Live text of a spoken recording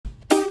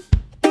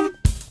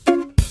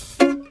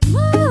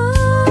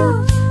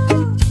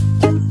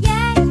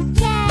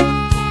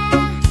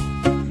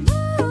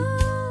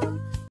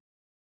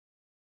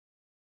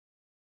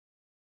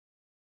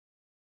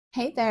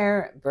Hey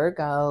there,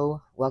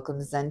 Virgo. Welcome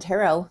to Zen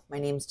Tarot. My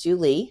name's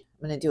Julie.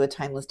 I'm going to do a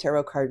timeless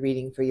tarot card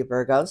reading for you,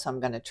 Virgo. So I'm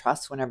going to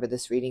trust whenever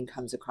this reading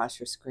comes across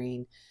your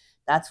screen.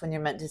 That's when you're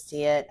meant to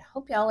see it.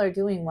 Hope y'all are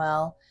doing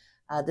well.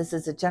 This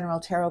is a general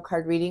tarot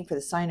card reading for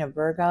the sign of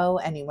Virgo,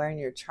 anywhere in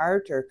your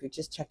chart, or if you're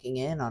just checking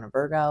in on a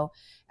Virgo.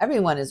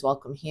 Everyone is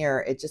welcome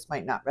here. It just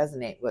might not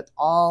resonate with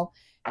all.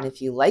 And if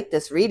you like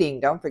this reading,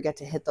 don't forget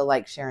to hit the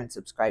like, share, and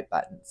subscribe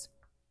buttons.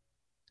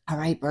 All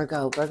right,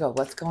 Virgo,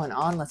 what's going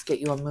on? Let's get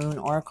you a moon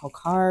oracle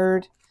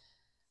card.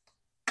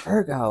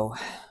 Virgo,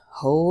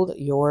 hold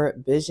your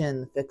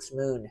vision, fixed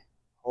moon.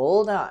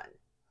 Hold on.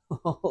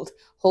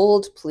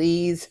 Hold,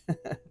 please.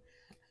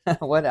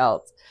 What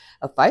else?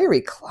 A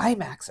fiery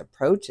climax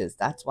approaches.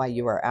 That's why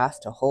you are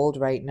asked to hold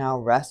right now,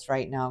 rest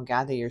right now,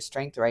 gather your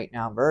strength right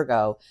now,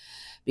 Virgo,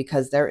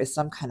 because there is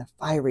some kind of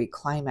fiery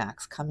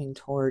climax coming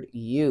toward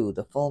you,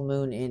 the full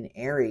moon in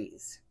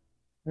Aries.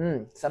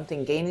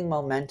 Something gaining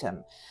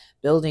momentum,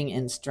 building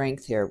in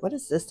strength here. What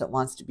is this that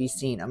wants to be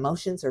seen?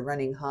 Emotions are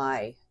running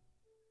high.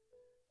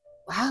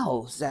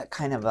 Wow, is that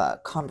kind of a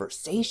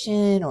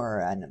conversation or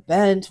an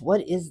event?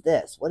 What is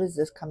this? What is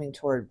this coming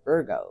toward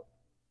Virgo?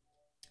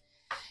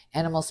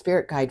 Animal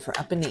spirit guide for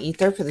up in the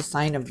ether for the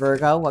sign of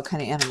Virgo. What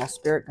kind of animal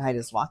spirit guide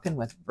is walking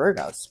with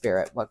Virgo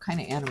spirit? What kind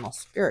of animal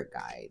spirit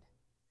guide?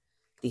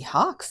 The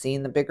hawk,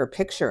 seeing the bigger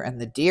picture, and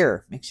the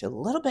deer makes you a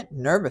little bit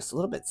nervous, a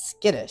little bit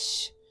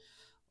skittish.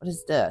 What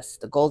is this?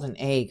 The golden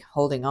egg,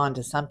 holding on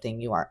to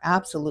something. You are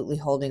absolutely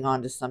holding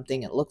on to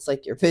something. It looks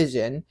like your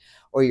vision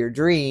or your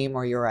dream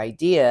or your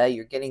idea.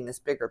 You're getting this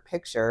bigger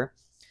picture,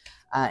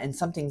 and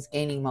something's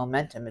gaining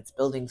momentum. It's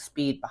building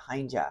speed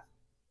behind you.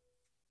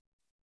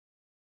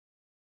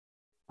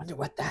 Wonder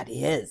what that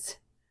is.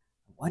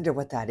 Wonder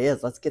what that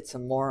is. Let's get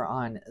some more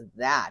on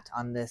that,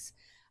 on this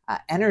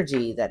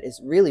energy that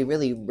is really,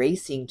 really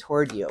racing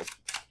toward you.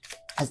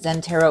 A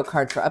ZEN-TAROT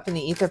card for up in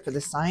the ether for the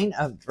sign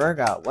of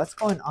Virgo. What's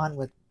going on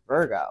with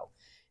Virgo?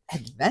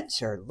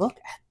 Adventure. Look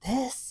at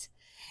this.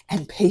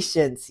 And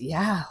patience.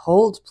 Yeah,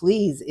 hold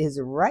please is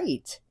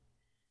right.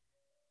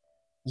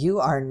 You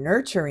are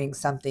nurturing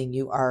something.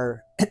 You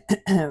are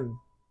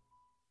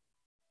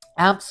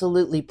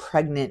absolutely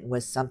pregnant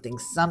with something.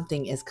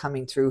 Something is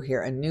coming through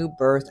here. A new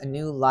birth, a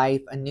new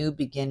life, a new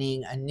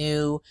beginning, a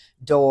new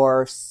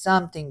door,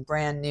 something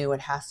brand new.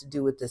 It has to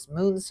do with this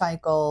moon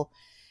cycle.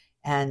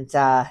 And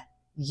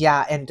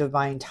yeah, and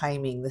divine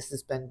timing. This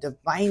has been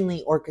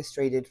divinely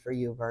orchestrated for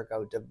you,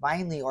 Virgo.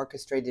 Divinely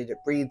orchestrated.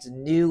 It breathes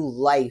new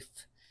life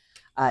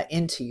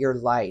into your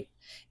life.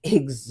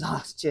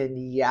 Exhaustion.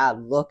 Yeah,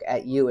 look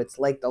at you. It's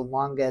like the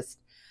longest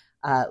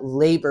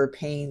labor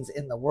pains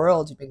in the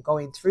world. You've been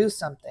going through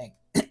something.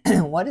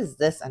 What is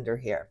this under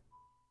here?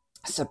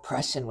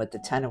 Suppression with the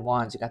 10 of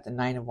Wands. You got the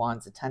 9 of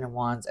Wands, the 10 of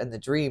Wands, and the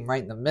dream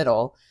right in the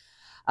middle.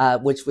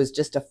 Which was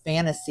just a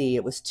fantasy.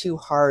 It was too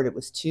hard. It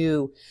was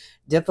too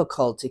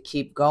difficult to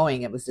keep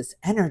going. It was this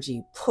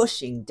energy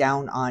pushing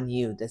down on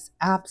you, this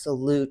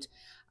absolute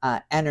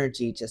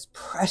energy, just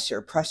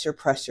pressure,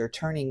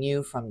 turning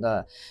you from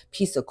the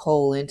piece of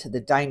coal into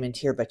the diamond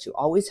here. But you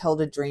always held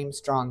a dream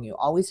strong. You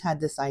always had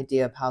this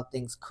idea of how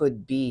things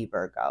could be,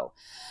 Virgo.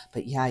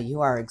 But yeah,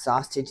 you are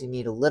exhausted. You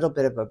need a little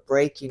bit of a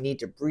break. You need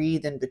to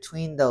breathe in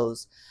between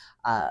those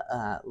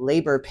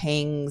labor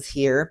pangs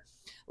here.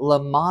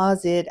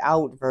 Lamaze it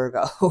out,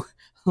 Virgo.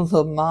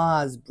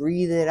 Lamaze,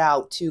 breathe it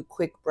out. 2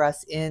 quick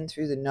breaths in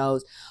through the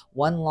nose,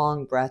 1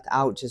 long breath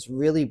out. Just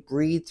really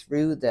breathe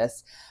through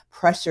this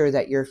pressure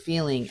that you're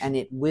feeling, and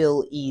it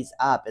will ease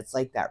up. It's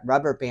like that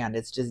rubber band.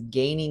 It's just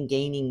gaining.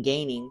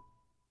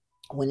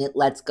 When it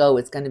lets go,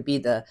 it's going to be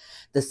the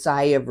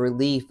sigh of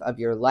relief of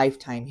your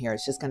lifetime here.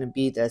 It's just going to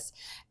be this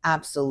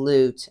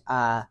absolute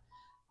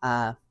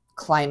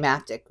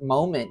climactic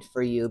moment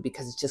for you,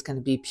 because it's just going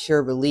to be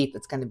pure relief.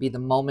 It's going to be the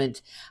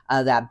moment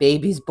that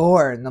baby's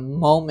born, the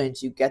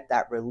moment you get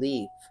that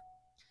relief.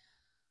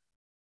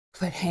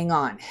 But hang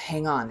on.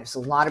 There's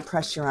a lot of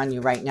pressure on you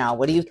right now.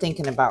 What are you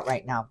thinking about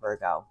right now,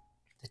 Virgo?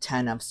 The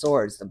 10 of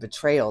Swords, the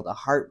betrayal, the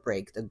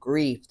heartbreak, the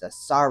grief, the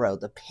sorrow,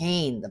 the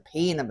pain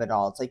of it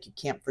all. It's like you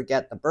can't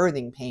forget the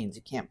birthing pains.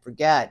 You can't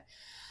forget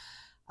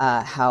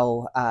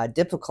how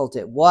difficult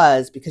it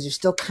was, because you're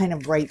still kind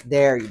of right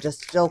there. You're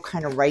just still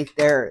kind of right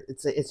there.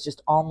 It's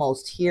just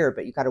almost here,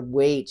 but you got to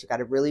wait. You got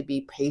to really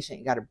be patient.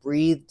 You got to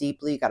breathe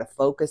deeply. You got to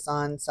focus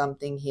on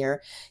something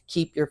here.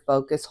 Keep your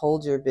focus.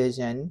 Hold your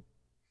vision.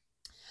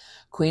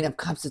 Queen of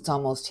Cups, it's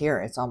almost here.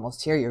 It's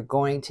almost here. You're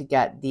going to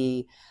get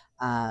the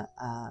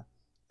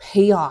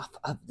payoff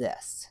of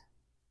this,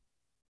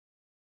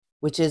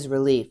 which is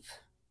relief.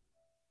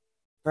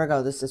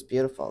 Virgo, this is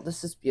beautiful.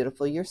 This is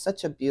beautiful. You're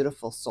such a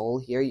beautiful soul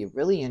here. You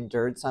really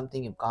endured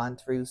something. You've gone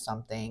through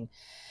something.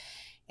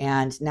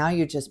 And now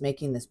you're just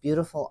making this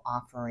beautiful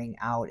offering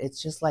out.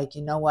 It's just like,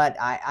 you know what?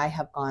 I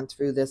have gone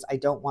through this. I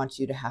don't want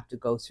you to have to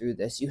go through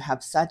this. You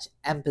have such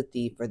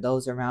empathy for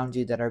those around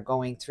you that are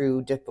going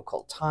through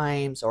difficult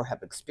times or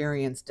have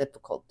experienced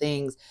difficult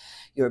things.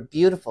 You're a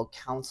beautiful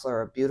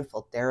counselor, a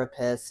beautiful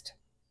therapist.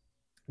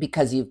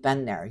 because you've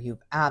been there.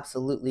 You've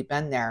absolutely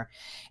been there.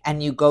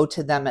 And you go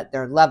to them at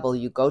their level.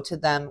 You go to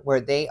them where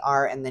they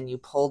are, and then you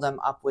pull them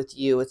up with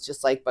you. It's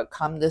just like, but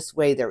come this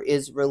way. There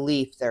is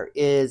relief. There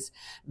is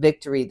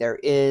victory. There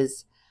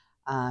is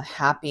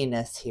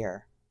happiness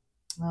here.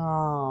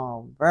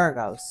 Oh,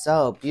 Virgo,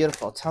 so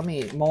beautiful. Tell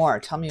me more.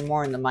 Tell me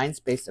more in the mind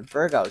space of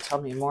Virgo.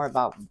 Tell me more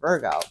about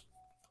Virgo.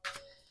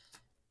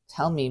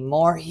 Tell me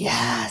more.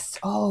 Yes.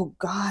 Oh,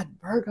 God,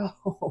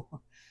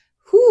 Virgo.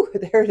 Whew,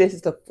 there it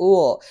is, the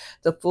Fool.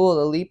 The Fool,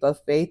 the leap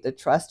of faith, the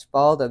trust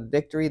fall, the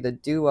victory, the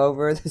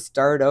do-over, the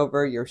start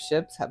over. Your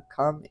ships have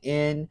come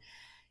in.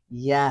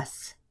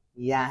 Yes,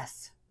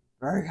 yes,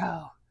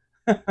 Virgo.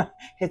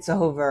 It's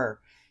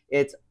over.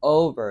 It's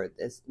over.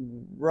 This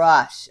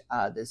rush,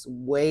 this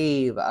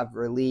wave of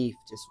relief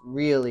just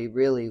really,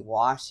 really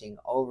washing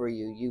over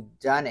you. You've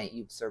done it.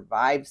 You've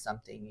survived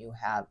something. You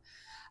have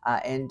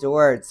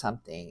endured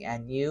something,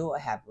 and you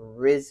have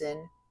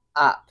risen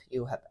up.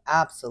 You have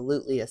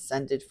absolutely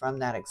ascended from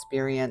that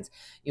experience.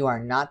 You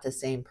are not the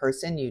same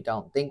person. You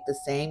don't think the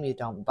same. You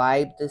don't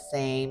vibe the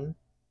same.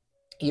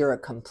 You're a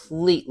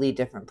completely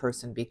different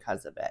person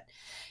because of it.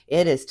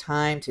 It is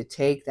time to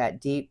take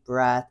that deep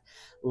breath.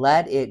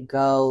 Let it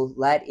go.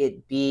 Let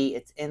it be.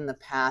 It's in the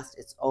past.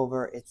 It's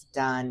over. It's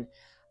done.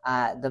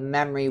 The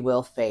memory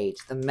will fade.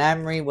 The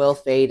memory will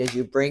fade as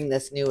you bring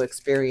this new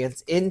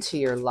experience into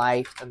your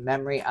life. The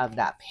memory of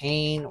that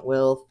pain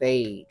will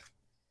fade.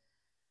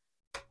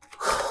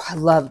 I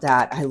love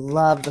that. I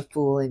love the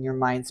Fool in your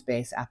mind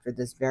space after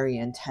this very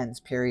intense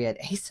period.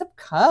 Ace of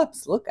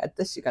Cups. Look at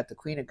this. You got the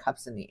Queen of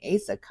Cups and the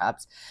Ace of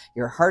Cups.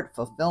 Your heart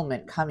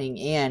fulfillment coming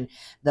in.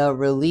 The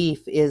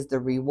relief is the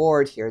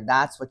reward here.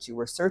 That's what you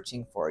were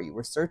searching for. You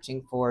were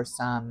searching for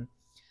some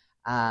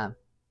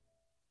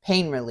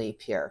pain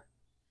relief here.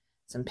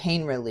 Some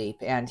pain relief.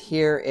 And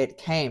here it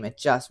came. It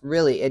just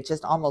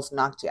almost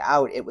knocked you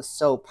out. It was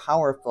so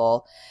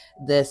powerful.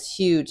 This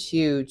huge,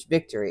 huge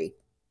victory.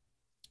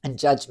 And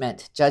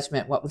judgment,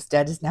 what was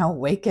dead is now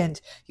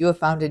awakened. You have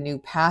found a new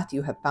path.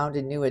 You have found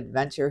a new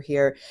adventure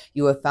here.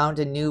 You have found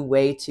a new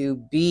way to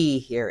be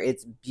here.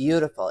 It's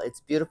beautiful. It's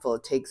beautiful.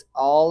 It takes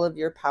all of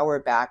your power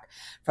back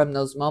from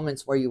those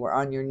moments where you were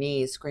on your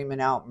knees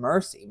screaming out,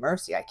 mercy,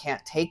 mercy, I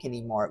can't take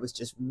anymore. It was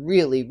just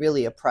really,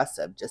 really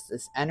oppressive. Just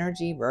this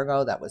energy,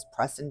 Virgo, that was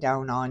pressing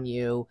down on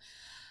you.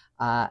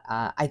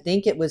 I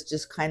think it was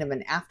just kind of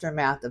an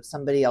aftermath of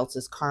somebody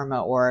else's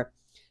karma, or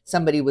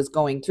somebody was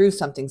going through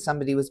something.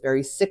 Somebody was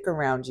very sick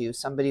around you.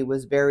 Somebody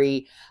was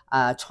very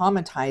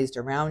traumatized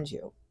around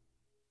you.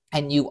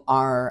 And you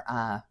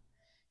are,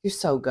 you're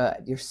so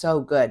good. You're so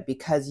good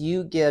because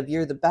you're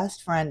the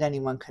best friend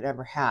anyone could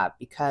ever have,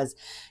 because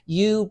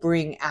you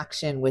bring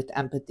action with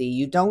empathy.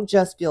 You don't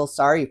just feel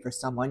sorry for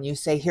someone. You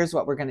say, here's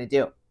what we're going to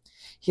do.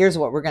 Here's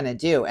what we're going to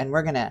do. And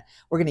we're going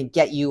to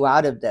get you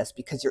out of this,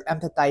 because you're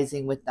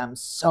empathizing with them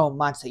so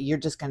much that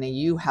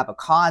you have a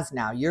cause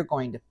now. You're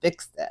going to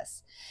fix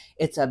this.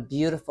 It's a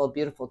beautiful,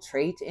 beautiful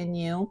trait in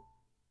you.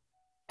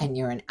 And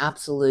you're an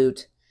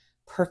absolute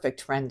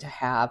perfect friend to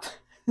have.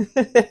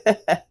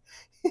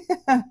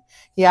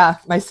 Yeah,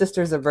 my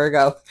sister's a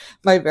Virgo,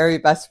 my very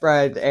best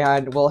friend,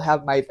 and will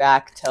have my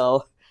back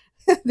till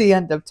the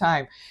end of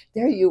time.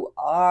 There you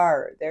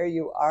are. There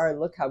you are.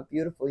 Look how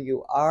beautiful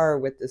you are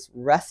with this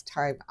rest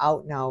time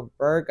out now,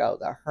 Virgo.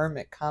 The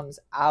Hermit comes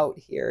out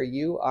here.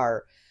 You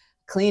are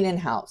cleaning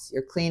house.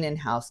 You're cleaning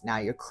house now.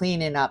 You're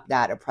cleaning up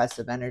that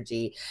oppressive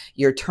energy.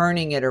 You're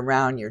turning it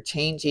around. You're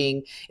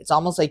changing. It's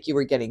almost like you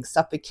were getting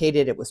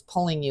suffocated. It was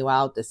pulling you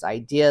out. This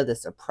idea,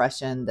 this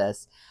oppression,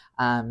 this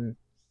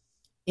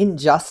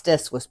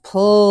injustice was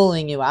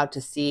pulling you out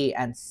to sea,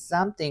 and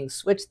something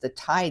switched the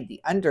tide.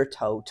 The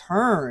undertow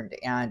turned,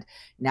 and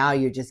now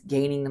you're just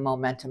gaining the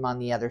momentum on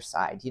the other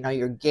side. You know,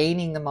 you're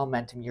gaining the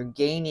momentum.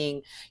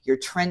 You're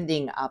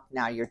trending up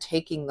now. You're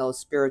taking those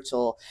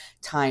spiritual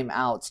time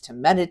outs to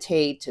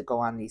meditate, to go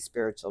on these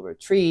spiritual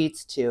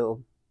retreats,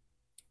 to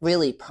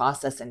really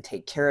process and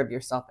take care of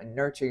yourself and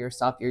nurture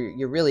yourself.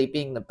 You're really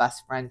being the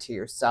best friend to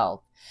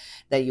yourself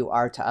that you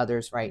are to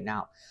others right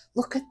now.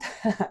 Look at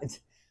that.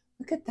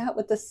 Look at that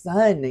with the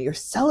sun. You're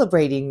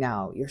celebrating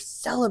now. You're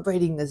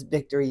celebrating this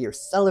victory. You're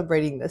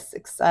celebrating this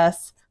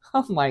success.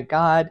 Oh my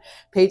God.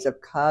 Page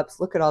of Cups.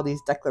 Look at all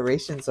these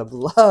declarations of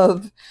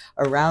love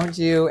around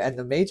you, and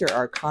the major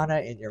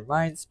arcana in your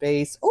mind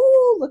space.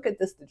 Oh, look at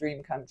this. The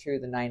dream come true.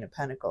 The Nine of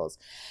Pentacles.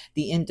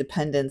 The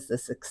independence, the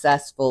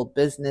successful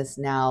business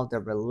now, the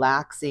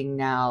relaxing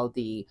now,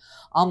 the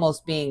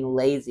almost being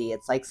lazy.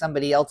 It's like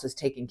somebody else is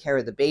taking care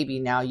of the baby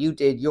now. You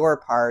did your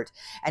part,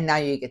 and now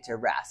you get to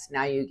rest.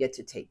 Now you get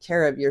to take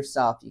care of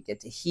yourself. You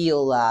get to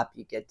heal up.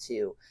 You get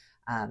to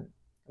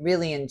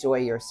really enjoy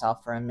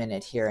yourself for a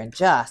minute here and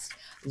just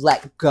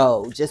let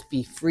go. Just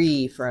be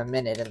free for a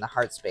minute in the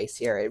heart space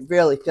here. It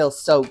really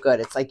feels so good.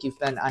 It's like you've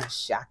been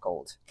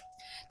unshackled.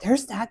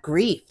 There's that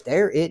grief.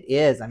 There it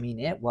is. I mean,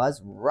 it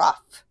was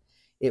rough.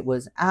 It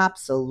was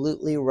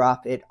absolutely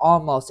rough. It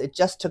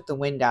just took the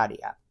wind out of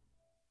you.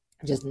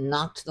 just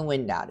knocked the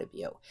wind out of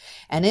you.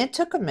 And it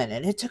took a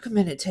minute. It took a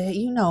minute to,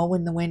 you know,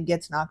 when the wind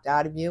gets knocked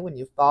out of you, when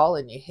you fall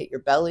and you hit your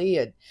belly,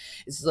 and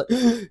it's like,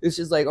 it's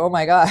just like, oh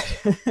my God,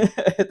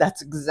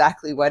 that's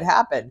exactly what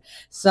happened.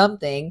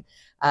 Something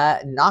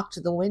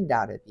knocked the wind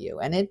out of you.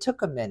 And it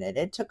took a minute.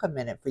 It took a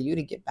minute for you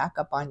to get back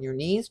up on your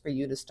knees, for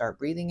you to start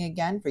breathing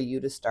again, for you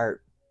to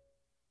start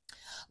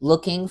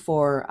looking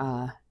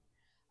for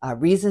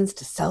reasons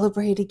to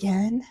celebrate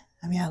again.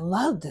 I mean, I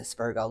love this,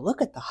 Virgo.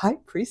 Look at the High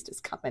Priestess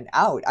coming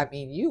out. I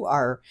mean, you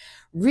are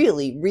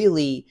really,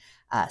 really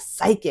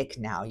psychic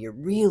now. You're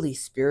really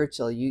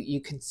spiritual. You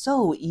can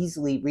so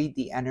easily read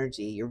the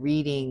energy. You're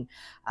reading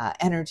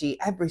energy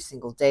every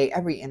single day,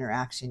 every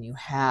interaction you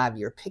have.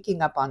 You're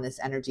picking up on this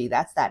energy.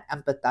 That's that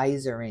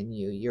empathizer in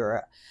you. You're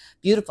a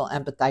beautiful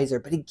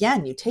empathizer. But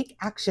again, you take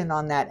action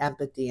on that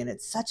empathy, and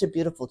it's such a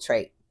beautiful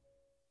trait.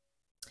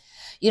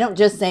 You don't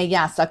just say,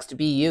 yeah, sucks to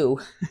be you.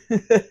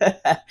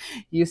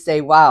 You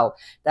say, wow,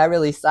 that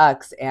really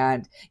sucks.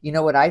 And you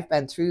know what? I've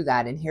been through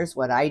that. And here's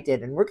what I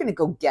did. And we're going to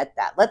go get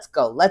that. Let's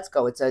go. Let's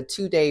go. It's a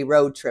 2-day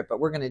road trip, but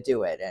we're going to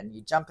do it. And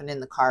you jumping in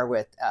the car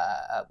with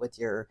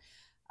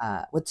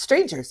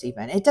strangers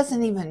even. It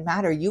doesn't even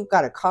matter. You've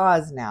got a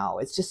cause now.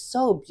 It's just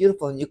so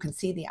beautiful. And you can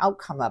see the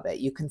outcome of it.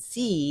 You can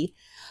see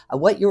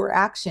what your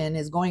action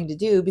is going to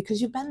do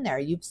because you've been there.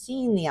 You've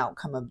seen the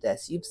outcome of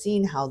this. You've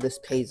seen how this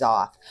pays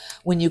off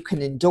when you can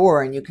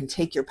endure and you can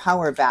take your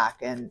power back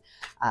and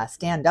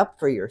stand up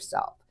for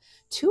yourself.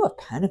 2 of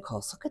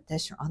Pentacles. Look at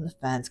this. You're on the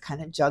fence,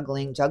 kind of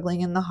juggling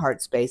in the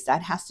heart space.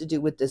 That has to do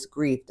with this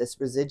grief,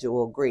 this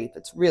residual grief.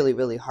 It's really,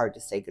 really hard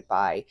to say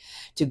goodbye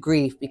to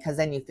grief because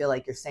then you feel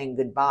like you're saying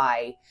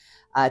goodbye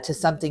to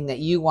something that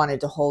you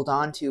wanted to hold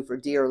on to for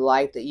dear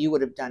life, that you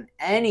would have done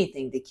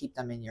anything to keep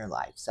them in your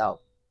life.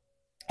 So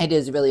it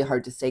is really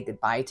hard to say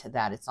goodbye to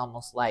that. It's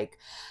almost like,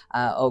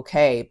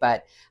 okay,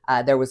 but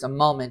there was a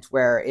moment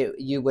where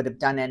you would have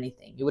done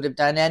anything. You would have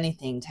done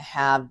anything to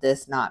have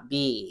this not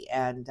be.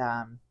 And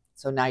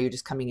so now you're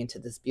just coming into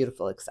this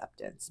beautiful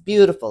acceptance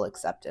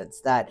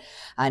that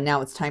now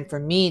it's time for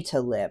me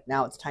to live.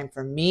 Now it's time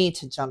for me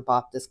to jump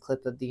off this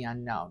cliff of the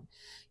unknown.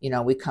 You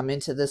know, we come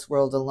into this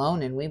world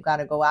alone and we've got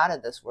to go out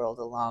of this world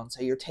alone.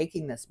 So you're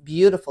taking this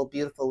beautiful,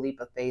 beautiful leap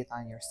of faith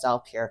on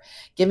yourself here,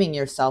 giving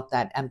yourself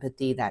that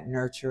empathy, that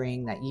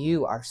nurturing that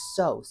you are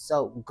so,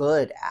 so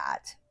good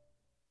at.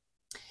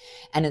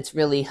 And it's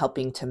really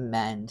helping to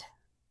mend.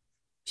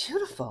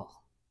 Beautiful,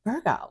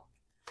 Virgo.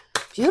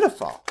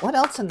 Beautiful. What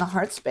else in the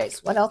heart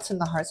space? What else in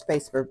the heart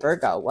space for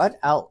Virgo? What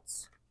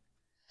else?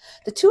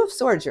 The 2 of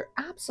Swords, you're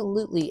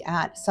absolutely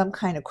at some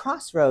kind of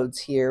crossroads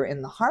here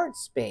in the heart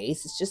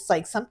space. It's just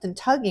like something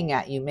tugging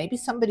at you. Maybe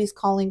somebody's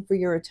calling for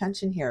your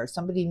attention here. Or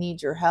somebody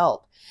needs your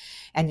help.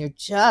 And you're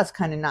just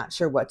kind of not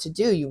sure what to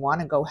do. You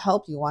want to go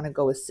help. You want to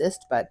go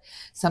assist. But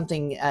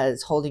something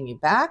is holding you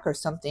back or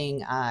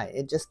something,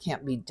 it just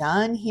can't be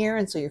done here.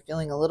 And so you're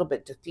feeling a little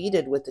bit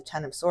defeated with the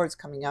 10 of Swords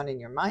coming out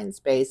in your mind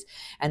space.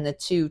 And the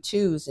 2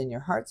 twos in your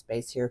heart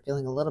space here,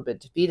 feeling a little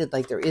bit defeated.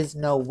 Like there is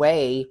no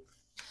way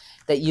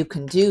that you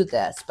can do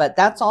this, but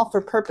that's all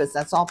for purpose.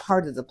 That's all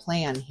part of the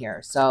plan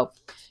here. So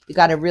you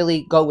got to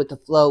really go with the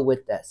flow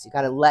with this. You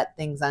got to let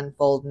things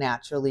unfold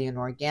naturally and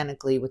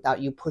organically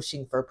without you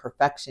pushing for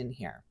perfection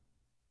here.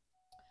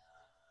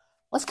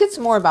 Let's get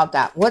some more about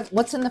that.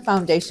 What's in the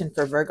foundation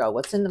for Virgo?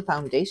 What's in the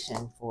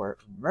foundation for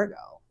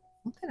Virgo?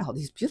 Look at all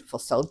these beautiful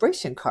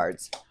celebration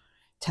cards.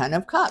 10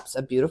 of Cups,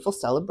 a beautiful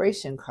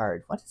celebration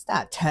card. What is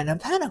that? 10 of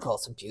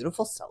Pentacles, a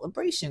beautiful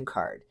celebration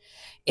card.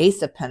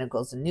 Ace of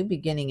Pentacles, a new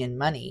beginning in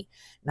money.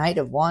 Knight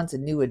of Wands, a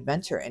new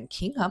adventure. And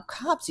King of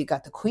Cups, you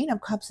got the Queen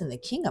of Cups and the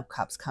King of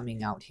Cups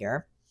coming out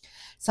here.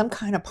 Some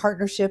kind of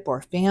partnership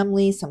or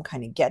family, some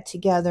kind of get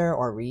together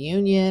or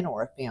reunion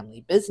or a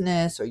family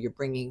business, or you're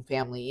bringing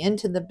family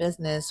into the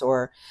business,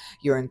 or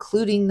you're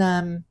including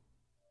them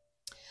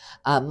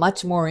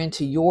much more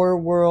into your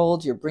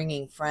world. You're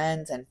bringing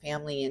friends and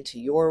family into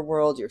your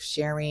world. You're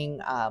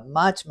sharing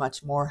much,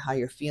 much more how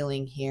you're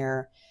feeling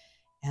here.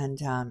 And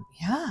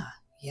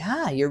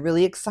yeah, you're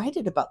really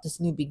excited about this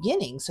new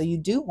beginning. So you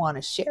do want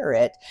to share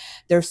it.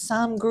 There's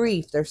some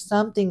grief. There's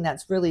something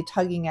that's really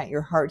tugging at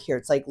your heart here.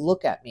 It's like,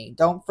 look at me.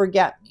 Don't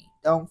forget me.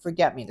 Don't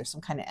forget me. There's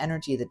some kind of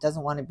energy that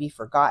doesn't want to be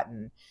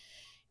forgotten.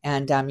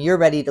 And you're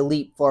ready to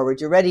leap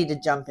forward. You're ready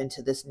to jump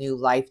into this new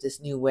life,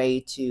 this new way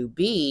to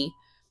be.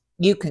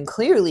 You can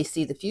clearly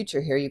see the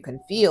future here. You can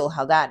feel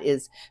how that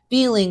is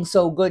feeling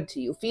so good to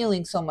you,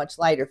 feeling so much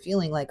lighter,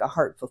 feeling like a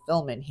heart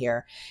fulfillment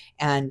here.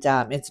 And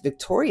it's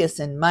victorious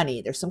in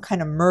money. There's some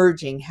kind of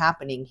merging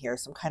happening here,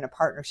 some kind of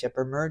partnership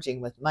or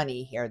merging with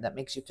money here that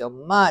makes you feel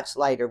much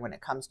lighter when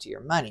it comes to your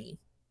money.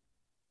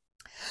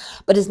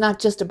 But it's not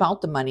just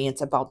about the money.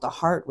 It's about the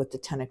heart with the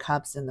 10 of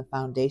Cups in the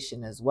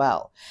foundation as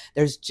well.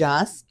 There's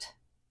just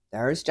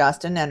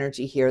an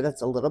energy here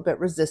that's a little bit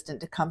resistant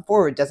to come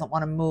forward, doesn't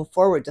want to move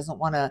forward, it doesn't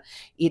want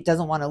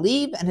to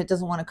leave, and it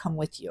doesn't want to come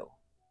with you.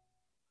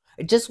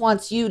 It just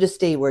wants you to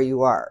stay where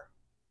you are.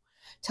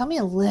 Tell me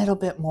a little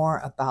bit more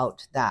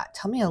about that.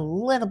 Tell me a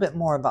little bit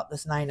more about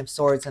this Nine of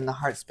Swords in the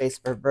heart space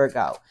for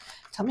Virgo.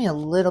 Tell me a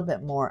little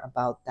bit more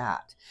about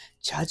that.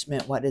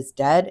 Judgment, what is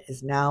dead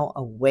is now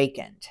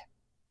awakened.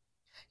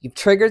 You've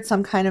triggered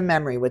some kind of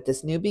memory with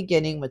this new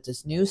beginning, with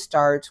this new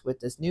start,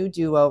 with this new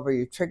do-over.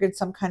 You've triggered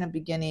some kind of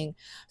beginning,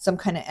 some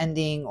kind of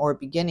ending or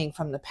beginning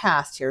from the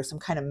past here, some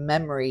kind of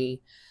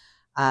memory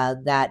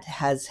that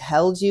has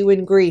held you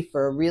in grief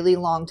for a really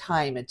long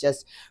time. It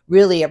just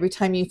really, every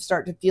time you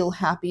start to feel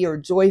happy or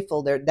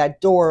joyful,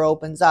 that door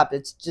opens up.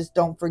 It's just,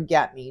 don't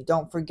forget me.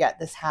 Don't forget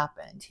this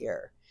happened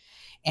here.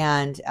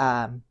 And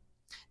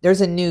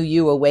there's a new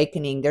you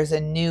awakening. There's a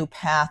new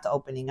path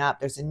opening up.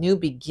 There's a new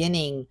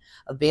beginning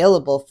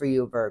available for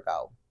you,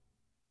 Virgo.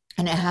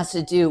 And it has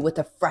to do with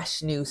a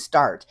fresh new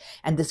start.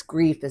 And this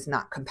grief is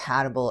not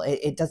compatible.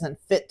 It doesn't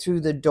fit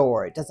through the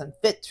door. It doesn't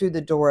fit through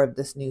the door of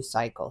this new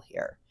cycle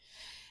here.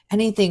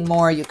 Anything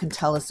more you can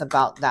tell us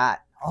about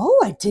that? Oh,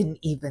 I didn't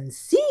even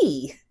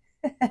see.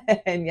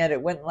 And yet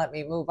it wouldn't let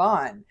me move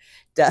on.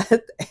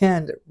 Death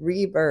and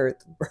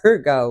rebirth.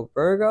 Virgo,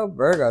 Virgo,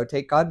 Virgo.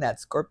 Take on that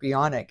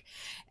scorpionic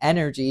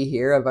energy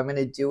here of, I'm going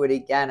to do it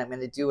again. I'm going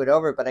to do it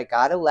over, but I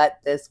got to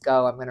let this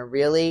go. I'm going to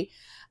really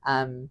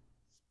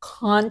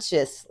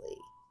consciously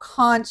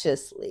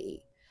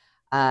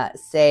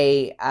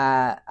say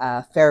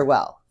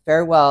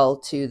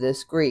farewell to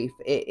this grief.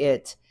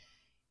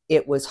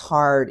 It was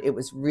hard. It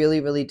was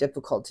really, really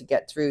difficult to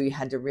get through. You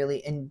had to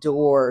really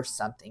endure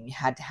something. You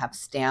had to have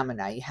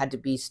stamina. You had to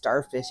be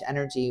starfish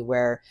energy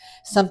where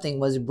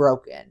something was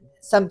broken.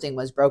 Something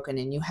was broken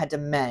and you had to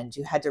mend.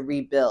 You had to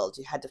rebuild.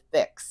 You had to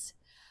fix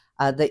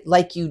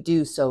like you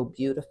do so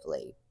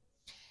beautifully.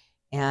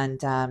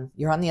 And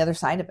you're on the other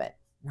side of it.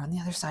 You're on the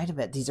other side of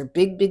it. These are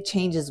big, big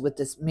changes with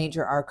this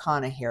major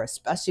arcana here,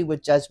 especially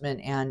with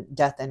judgment and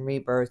death and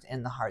rebirth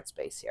in the heart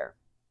space here.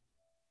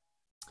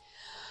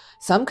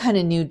 Some kind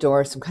of new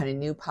door, some kind of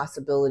new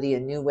possibility, a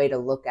new way to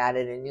look at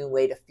it, a new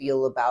way to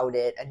feel about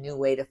it, a new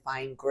way to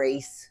find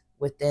grace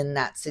within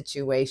that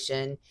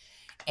situation.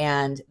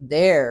 And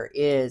there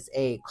is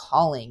a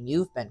calling.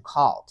 You've been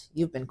called.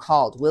 You've been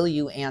called. Will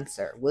you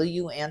answer? Will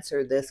you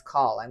answer this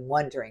call? I'm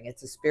wondering.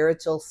 It's a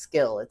spiritual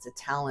skill. It's a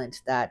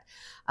talent that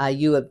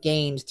you have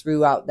gained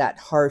throughout that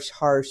harsh,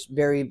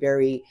 very,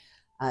 very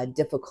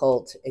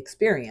difficult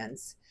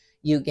experience.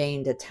 You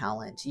gained a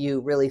talent.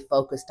 You really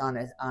focused on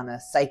a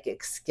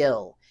psychic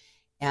skill.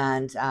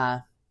 And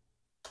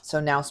so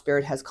now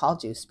Spirit has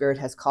called you. Spirit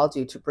has called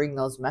you to bring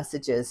those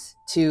messages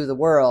to the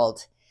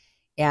world.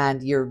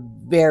 And you're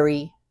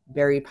very,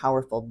 very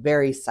powerful,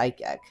 very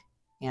psychic.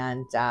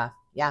 And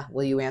yeah,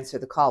 will you answer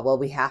the call? Well,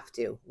 we have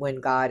to.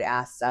 When God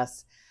asks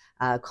us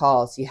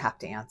calls, you have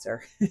to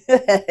answer.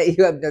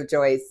 You have no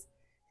choice.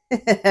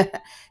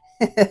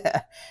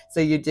 So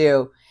you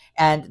do.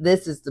 And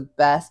this is the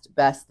best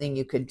thing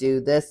you could do.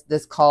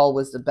 This call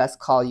was the best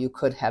call you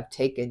could have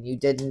taken. You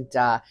didn't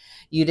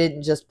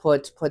just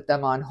put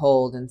them on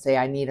hold and say,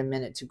 I need a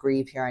minute to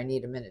grieve here. I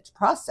need a minute to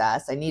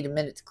process. I need a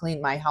minute to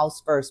clean my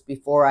house first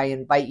before I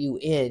invite you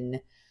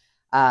in,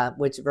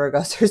 which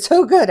Virgos are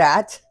so good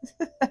at.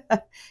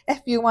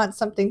 If you want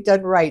something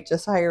done right,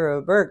 just hire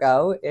a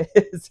Virgo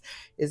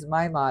is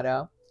my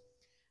motto.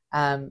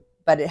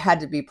 But it had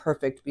to be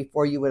perfect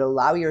before you would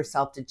allow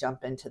yourself to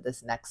jump into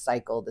this next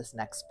cycle, this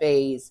next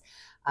phase.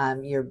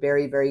 You're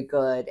very, very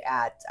good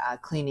at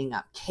cleaning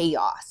up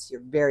chaos.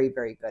 You're very,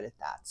 very good at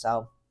that.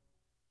 So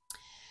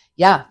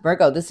yeah,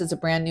 Virgo, this is a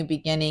brand new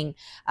beginning.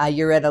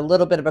 You're at a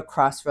little bit of a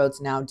crossroads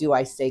now. Do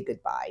I say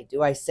goodbye?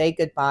 Do I say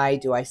goodbye?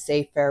 Do I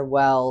say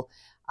farewell?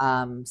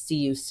 See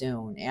you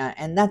soon.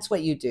 And that's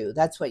what you do.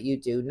 That's what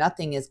you do.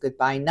 Nothing is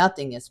goodbye.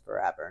 Nothing is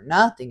forever.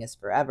 Nothing is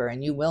forever.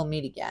 And you will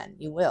meet again.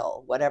 You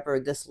will. Whatever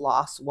this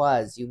loss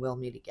was, you will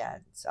meet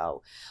again.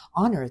 So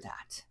honor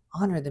that.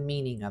 Honor the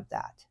meaning of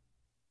that.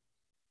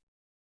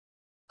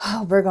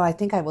 Oh, Virgo, I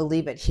think I will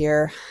leave it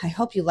here. I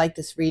hope you liked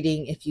this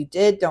reading. If you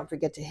did, don't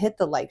forget to hit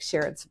the like,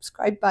 share, and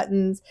subscribe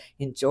buttons.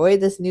 Enjoy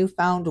this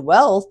newfound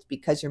wealth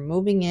because you're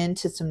moving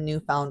into some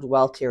newfound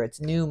wealth here.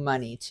 It's new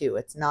money too.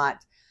 It's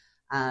not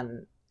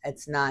something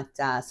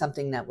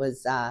that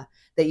was that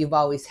you've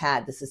always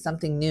had. This is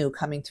something new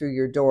coming through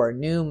your door,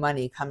 new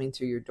money coming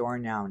through your door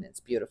now, and it's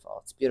beautiful.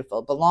 It's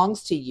beautiful. It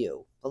belongs to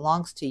you.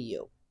 Belongs to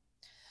you.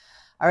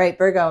 All right,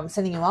 Virgo, I'm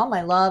sending you all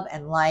my love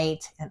and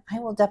light, and I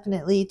will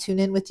definitely tune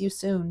in with you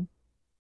soon.